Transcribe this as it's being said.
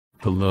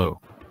Hello.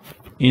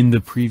 In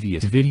the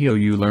previous video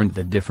you learned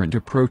the different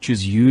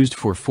approaches used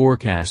for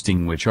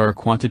forecasting, which are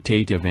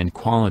quantitative and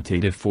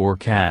qualitative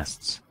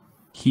forecasts.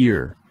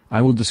 Here,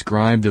 I will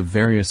describe the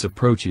various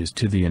approaches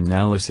to the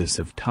analysis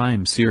of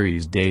time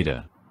series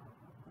data.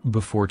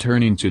 Before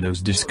turning to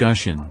those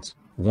discussions,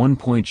 one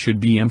point should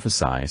be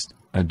emphasized: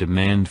 a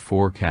demand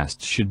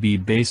forecast should be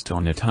based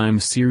on a time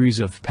series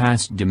of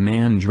past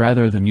demand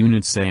rather than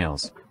unit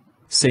sales.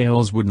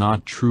 Sales would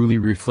not truly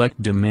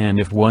reflect demand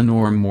if one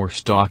or more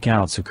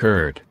stockouts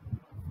occurred.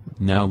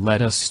 Now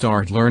let us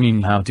start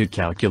learning how to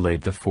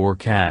calculate the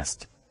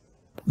forecast.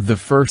 The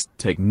first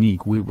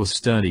technique we will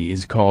study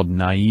is called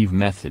naive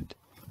method.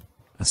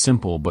 A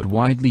simple but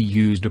widely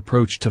used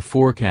approach to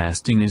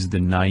forecasting is the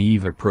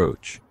naive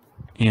approach.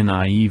 A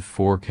naive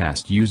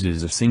forecast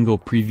uses a single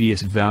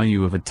previous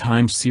value of a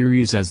time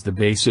series as the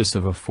basis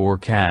of a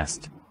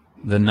forecast.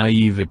 The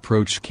naive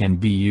approach can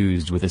be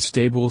used with a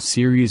stable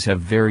series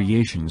of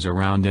variations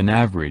around an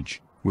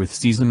average, with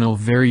seasonal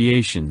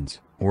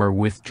variations, or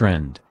with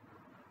trend.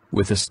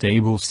 With a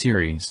stable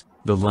series,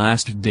 the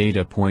last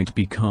data point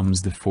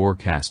becomes the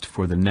forecast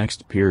for the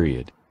next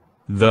period.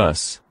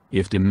 Thus,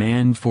 if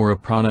demand for a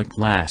product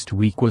last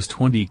week was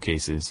 20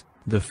 cases,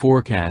 the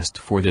forecast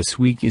for this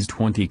week is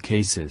 20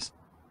 cases.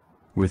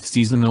 With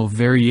seasonal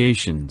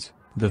variations,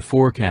 the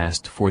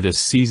forecast for this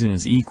season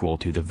is equal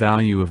to the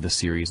value of the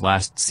series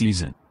last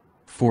season.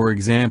 For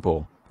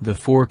example, the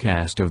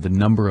forecast of the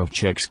number of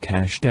checks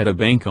cashed at a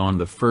bank on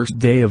the first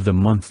day of the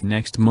month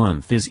next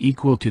month is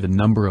equal to the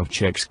number of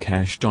checks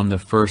cashed on the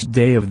first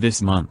day of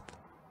this month.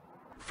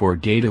 For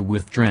data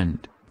with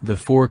trend, the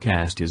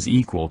forecast is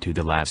equal to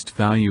the last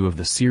value of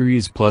the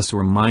series plus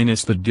or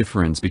minus the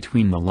difference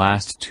between the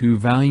last two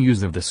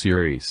values of the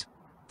series.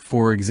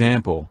 For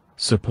example,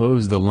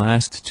 suppose the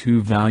last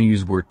two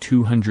values were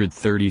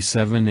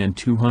 237 and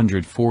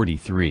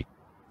 243.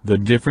 The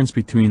difference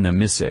between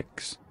them is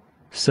 6.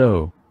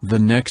 So, the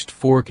next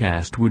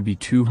forecast would be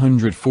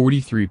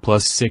 243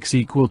 plus 6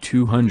 equal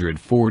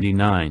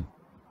 249.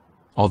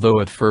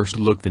 Although at first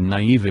look the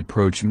naive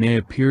approach may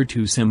appear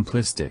too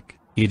simplistic,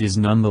 it is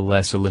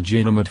nonetheless a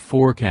legitimate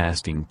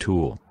forecasting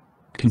tool.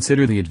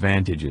 Consider the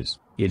advantages: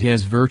 it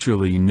has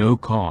virtually no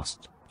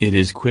cost, it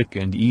is quick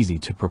and easy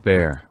to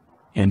prepare,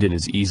 and it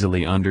is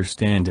easily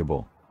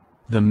understandable.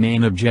 The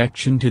main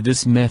objection to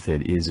this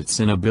method is its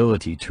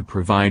inability to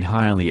provide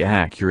highly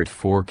accurate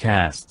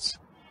forecasts.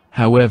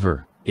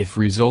 However, if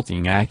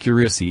resulting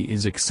accuracy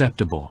is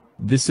acceptable,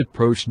 this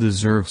approach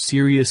deserves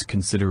serious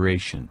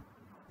consideration.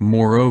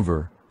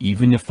 Moreover,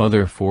 even if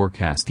other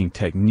forecasting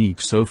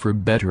techniques offer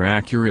better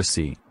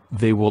accuracy,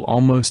 they will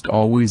almost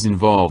always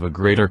involve a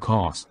greater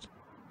cost.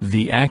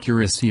 The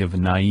accuracy of a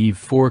naive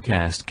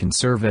forecast can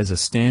serve as a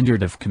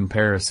standard of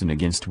comparison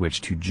against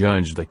which to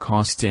judge the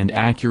cost and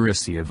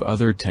accuracy of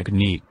other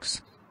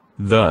techniques.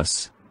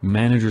 Thus,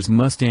 managers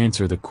must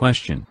answer the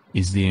question: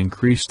 is the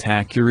increased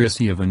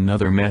accuracy of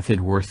another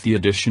method worth the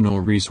additional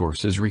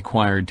resources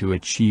required to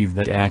achieve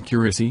that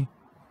accuracy?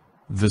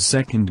 The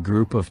second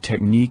group of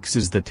techniques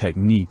is the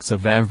techniques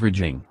of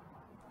averaging.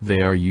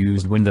 They are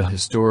used when the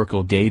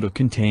historical data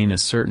contain a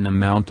certain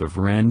amount of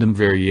random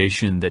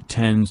variation that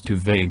tends to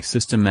vague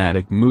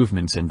systematic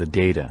movements in the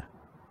data.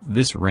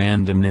 This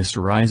randomness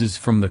arises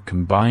from the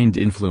combined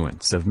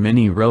influence of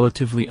many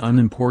relatively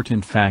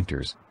unimportant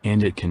factors,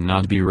 and it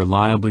cannot be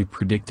reliably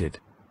predicted.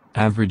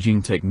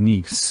 Averaging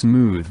techniques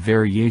smooth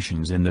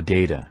variations in the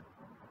data.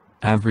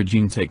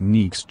 Averaging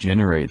techniques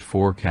generate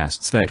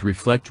forecasts that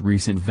reflect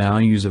recent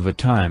values of a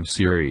time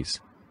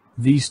series.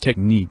 These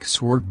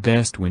techniques work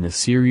best when a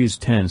series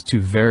tends to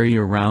vary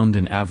around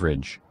an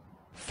average.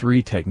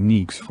 3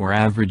 techniques for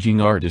averaging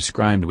are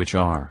described, which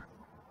are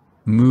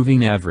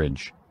moving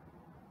average,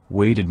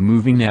 weighted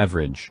moving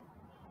average,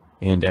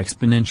 and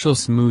exponential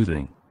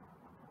smoothing.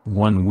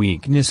 One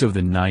weakness of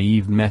the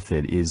naive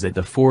method is that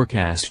the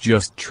forecast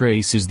just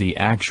traces the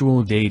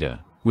actual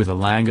data, with a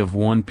lag of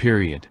one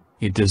period.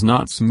 It does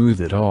not smooth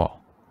at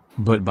all.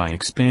 But by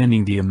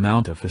expanding the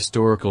amount of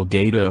historical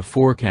data a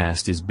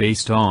forecast is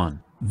based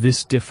on,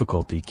 this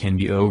difficulty can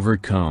be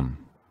overcome.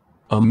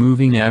 A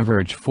moving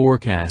average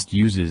forecast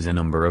uses a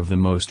number of the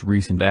most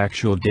recent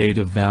actual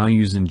data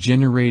values in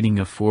generating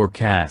a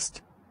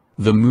forecast.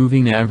 The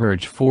moving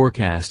average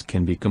forecast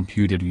can be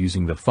computed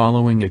using the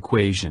following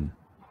equation.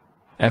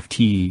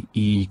 FT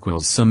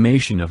equals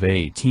summation of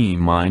AT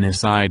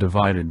minus I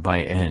divided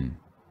by N,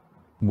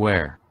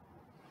 where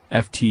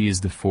Ft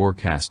is the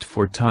forecast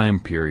for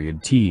time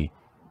period t.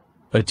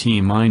 A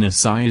t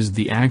minus I is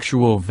the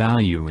actual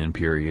value in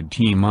period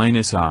t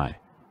minus I.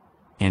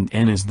 And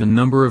n is the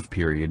number of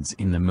periods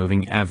in the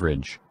moving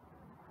average.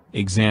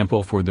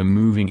 Example for the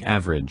moving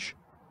average.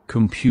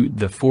 Compute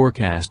the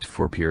forecast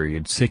for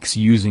period 6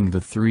 using the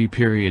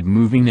 3-period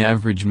moving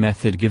average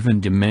method given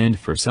demand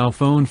for cell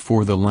phone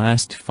for the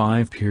last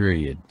 5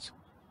 periods.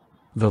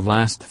 The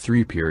last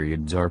 3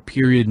 periods are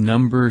period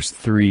numbers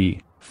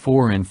 3,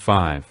 4 and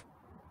 5.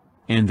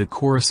 And the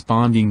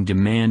corresponding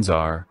demands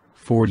are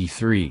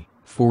 43,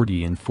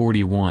 40 and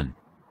 41.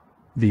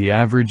 The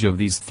average of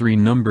these 3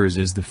 numbers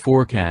is the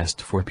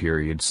forecast for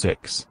period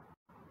 6.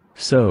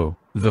 So,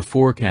 the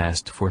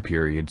forecast for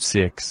period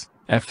 6,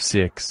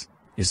 F6,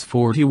 is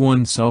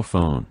 41 cell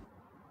phone.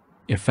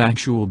 If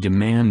actual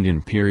demand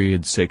in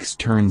period 6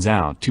 turns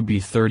out to be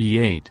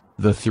 38,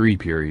 the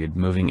 3-period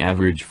moving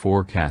average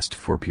forecast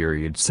for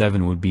period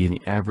 7 would be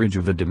the average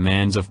of the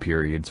demands of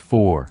periods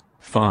 4,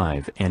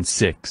 5 and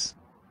 6.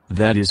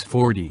 That is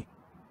 40.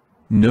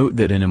 Note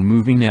that in a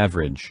moving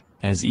average,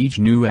 as each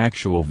new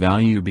actual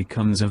value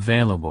becomes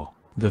available,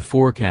 the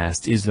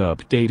forecast is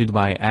updated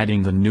by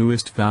adding the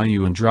newest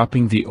value and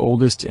dropping the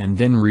oldest and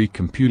then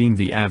recomputing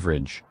the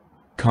average.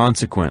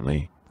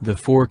 Consequently, the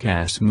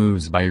forecast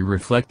moves by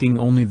reflecting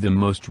only the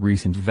most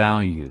recent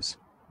values.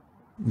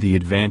 The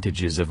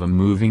advantages of a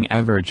moving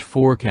average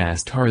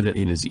forecast are that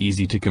it is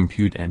easy to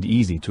compute and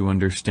easy to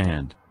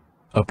understand.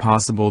 A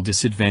possible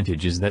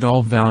disadvantage is that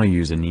all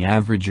values in the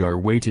average are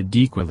weighted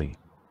equally.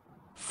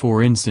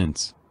 For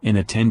instance, in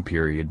a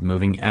 10-period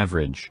moving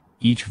average,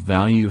 each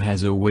value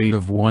has a weight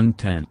of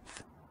 1/10.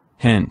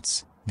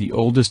 Hence, the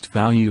oldest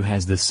value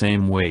has the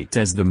same weight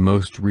as the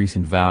most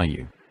recent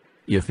value.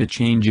 If a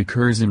change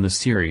occurs in the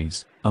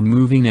series, a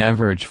moving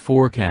average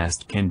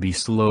forecast can be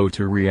slow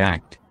to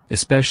react,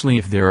 especially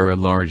if there are a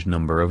large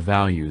number of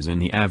values in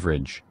the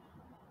average.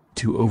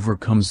 To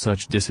overcome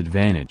such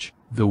disadvantage,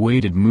 the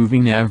weighted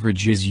moving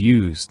average is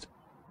used.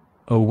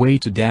 A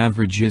weighted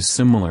average is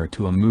similar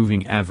to a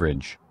moving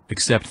average,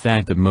 except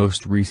that the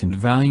most recent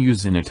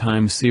values in a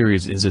time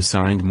series is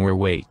assigned more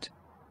weight.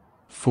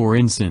 For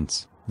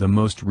instance, the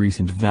most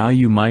recent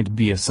value might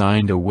be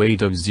assigned a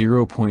weight of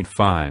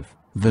 0.5,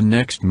 the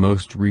next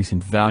most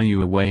recent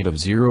value a weight of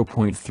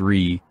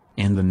 0.3,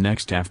 and the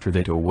next after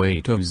that a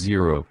weight of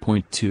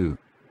 0.2.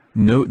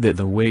 Note that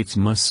the weights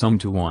must sum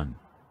to 1.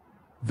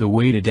 The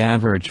weighted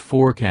average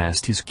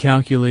forecast is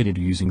calculated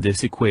using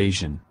this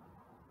equation.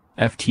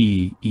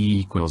 FT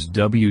equals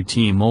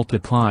WT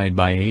multiplied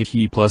by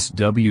AT plus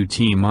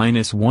WT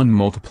minus 1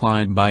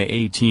 multiplied by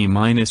AT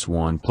minus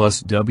 1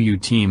 plus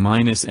WT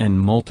minus N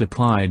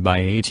multiplied by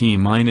AT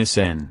minus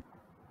N.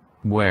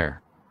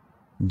 Where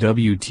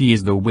WT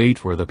is the weight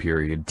for the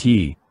period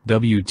T,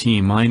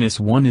 WT minus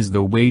 1 is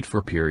the weight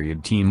for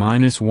period T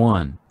minus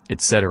 1,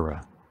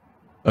 etc.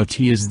 A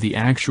T is the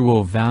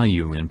actual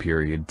value in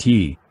period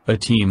T, a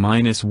T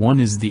minus 1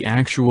 is the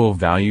actual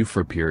value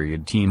for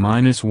period T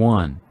minus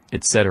 1,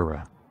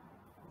 etc.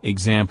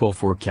 Example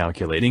for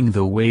calculating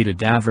the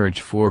weighted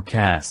average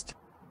forecast.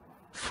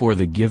 For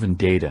the given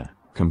data,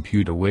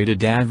 compute a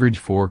weighted average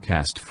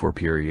forecast for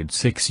period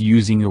 6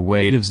 using a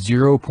weight of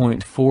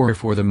 0.4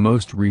 for the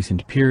most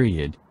recent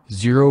period,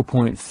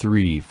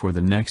 0.3 for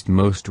the next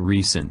most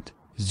recent,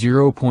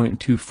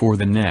 0.2 for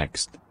the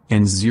next,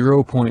 and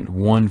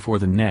 0.1 for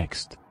the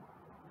next.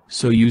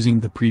 So using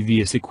the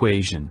previous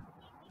equation,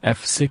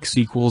 F6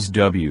 equals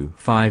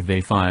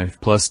W5A5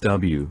 plus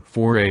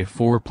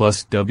W4A4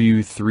 plus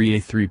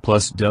W3A3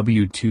 plus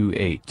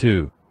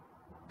W2A2.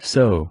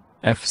 So,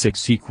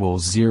 F6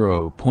 equals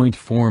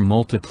 0.4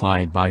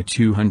 multiplied by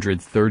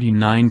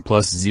 239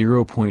 plus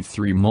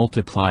 0.3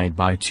 multiplied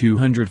by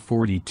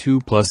 242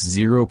 plus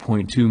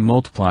 0.2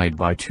 multiplied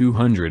by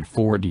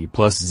 240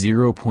 plus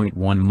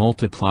 0.1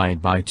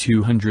 multiplied by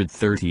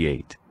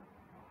 238.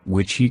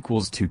 Which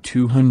equals to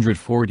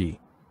 240.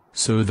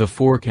 So the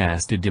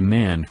forecasted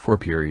demand for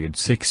period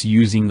 6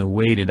 using the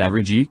weighted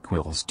average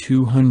equals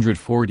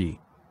 240.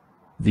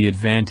 The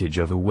advantage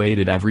of a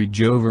weighted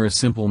average over a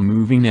simple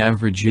moving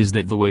average is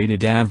that the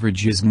weighted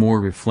average is more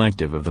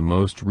reflective of the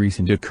most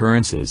recent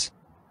occurrences.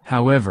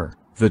 However,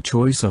 the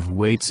choice of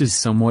weights is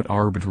somewhat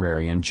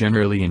arbitrary and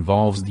generally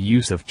involves the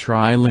use of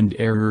trial and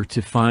error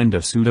to find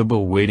a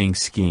suitable weighting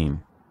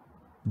scheme.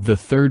 The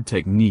third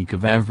technique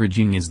of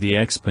averaging is the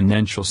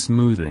exponential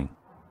smoothing.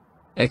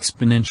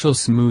 Exponential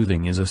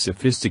smoothing is a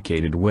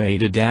sophisticated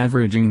weighted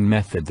averaging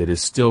method that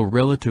is still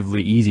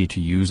relatively easy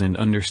to use and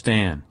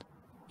understand.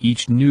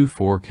 Each new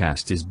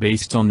forecast is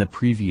based on the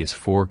previous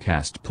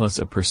forecast plus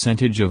a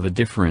percentage of the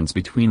difference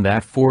between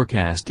that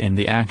forecast and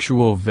the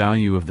actual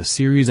value of the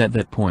series at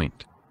that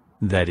point.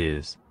 That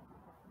is,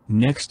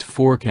 next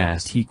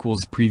forecast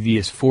equals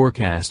previous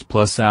forecast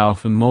plus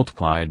alpha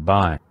multiplied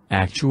by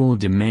actual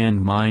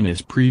demand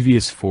minus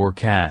previous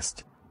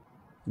forecast,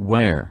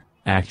 where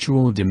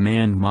actual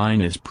demand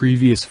minus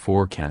previous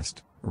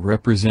forecast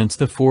represents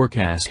the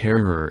forecast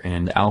error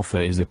and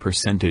alpha is a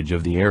percentage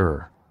of the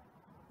error.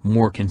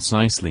 More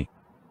concisely,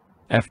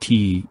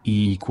 FT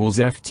equals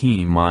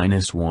FT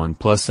minus 1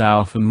 plus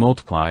alpha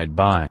multiplied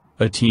by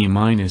a T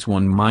minus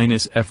 1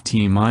 minus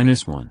FT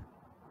minus 1,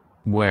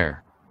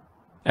 where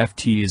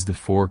FT is the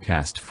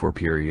forecast for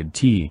period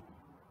T.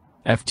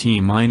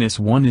 FT minus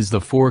 1 is the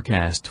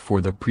forecast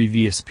for the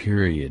previous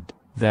period,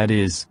 that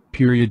is,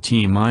 period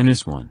T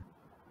minus 1.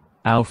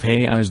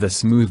 Alpha is the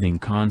smoothing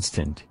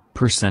constant,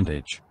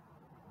 percentage.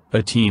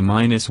 A T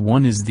minus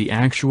 1 is the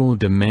actual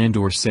demand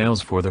or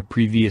sales for the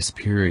previous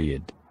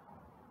period.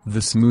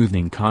 The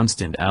smoothing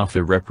constant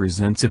alpha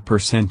represents a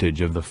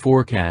percentage of the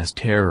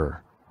forecast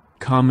error.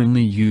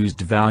 Commonly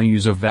used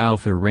values of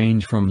alpha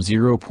range from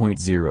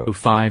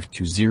 0.05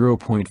 to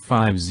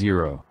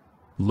 0.50.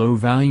 Low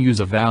values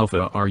of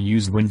alpha are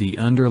used when the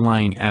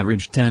underlying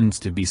average tends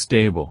to be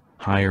stable.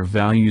 Higher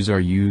values are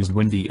used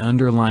when the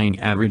underlying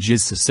average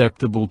is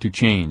susceptible to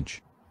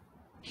change.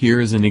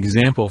 Here is an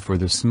example for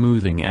the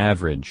smoothing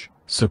average.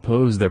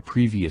 Suppose the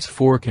previous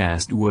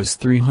forecast was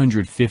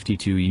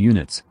 352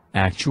 units,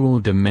 actual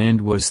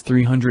demand was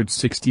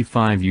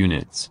 365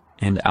 units,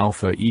 and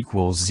alpha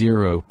equals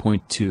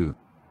 0.2.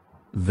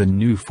 The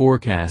new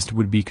forecast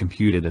would be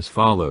computed as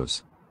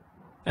follows.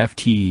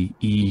 FTE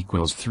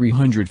equals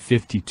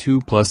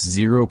 352 plus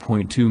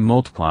 0.2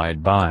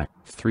 multiplied by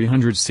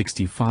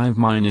 365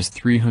 minus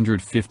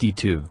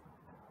 352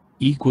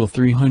 equal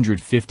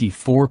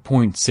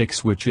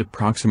 354.6, which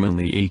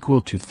approximately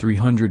equal to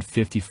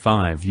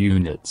 355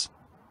 units.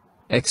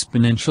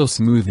 Exponential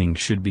smoothing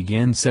should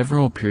begin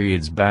several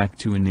periods back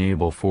to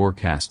enable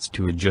forecasts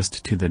to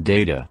adjust to the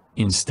data,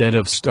 instead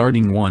of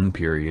starting one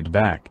period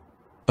back.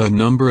 A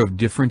number of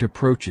different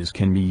approaches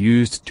can be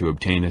used to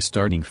obtain a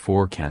starting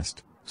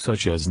forecast,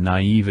 such as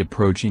naive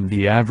approaching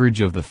the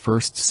average of the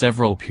first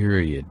several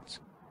periods.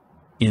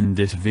 In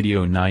this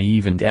video,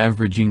 naive and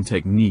averaging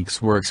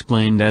techniques were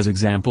explained as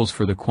examples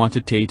for the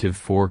quantitative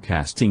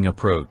forecasting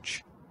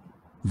approach.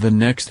 The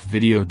next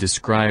video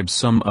describes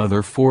some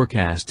other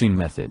forecasting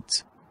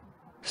methods.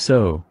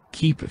 So,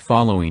 keep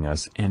following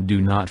us and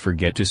do not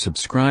forget to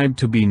subscribe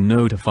to be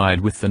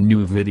notified with the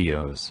new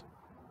videos.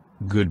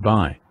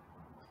 Goodbye.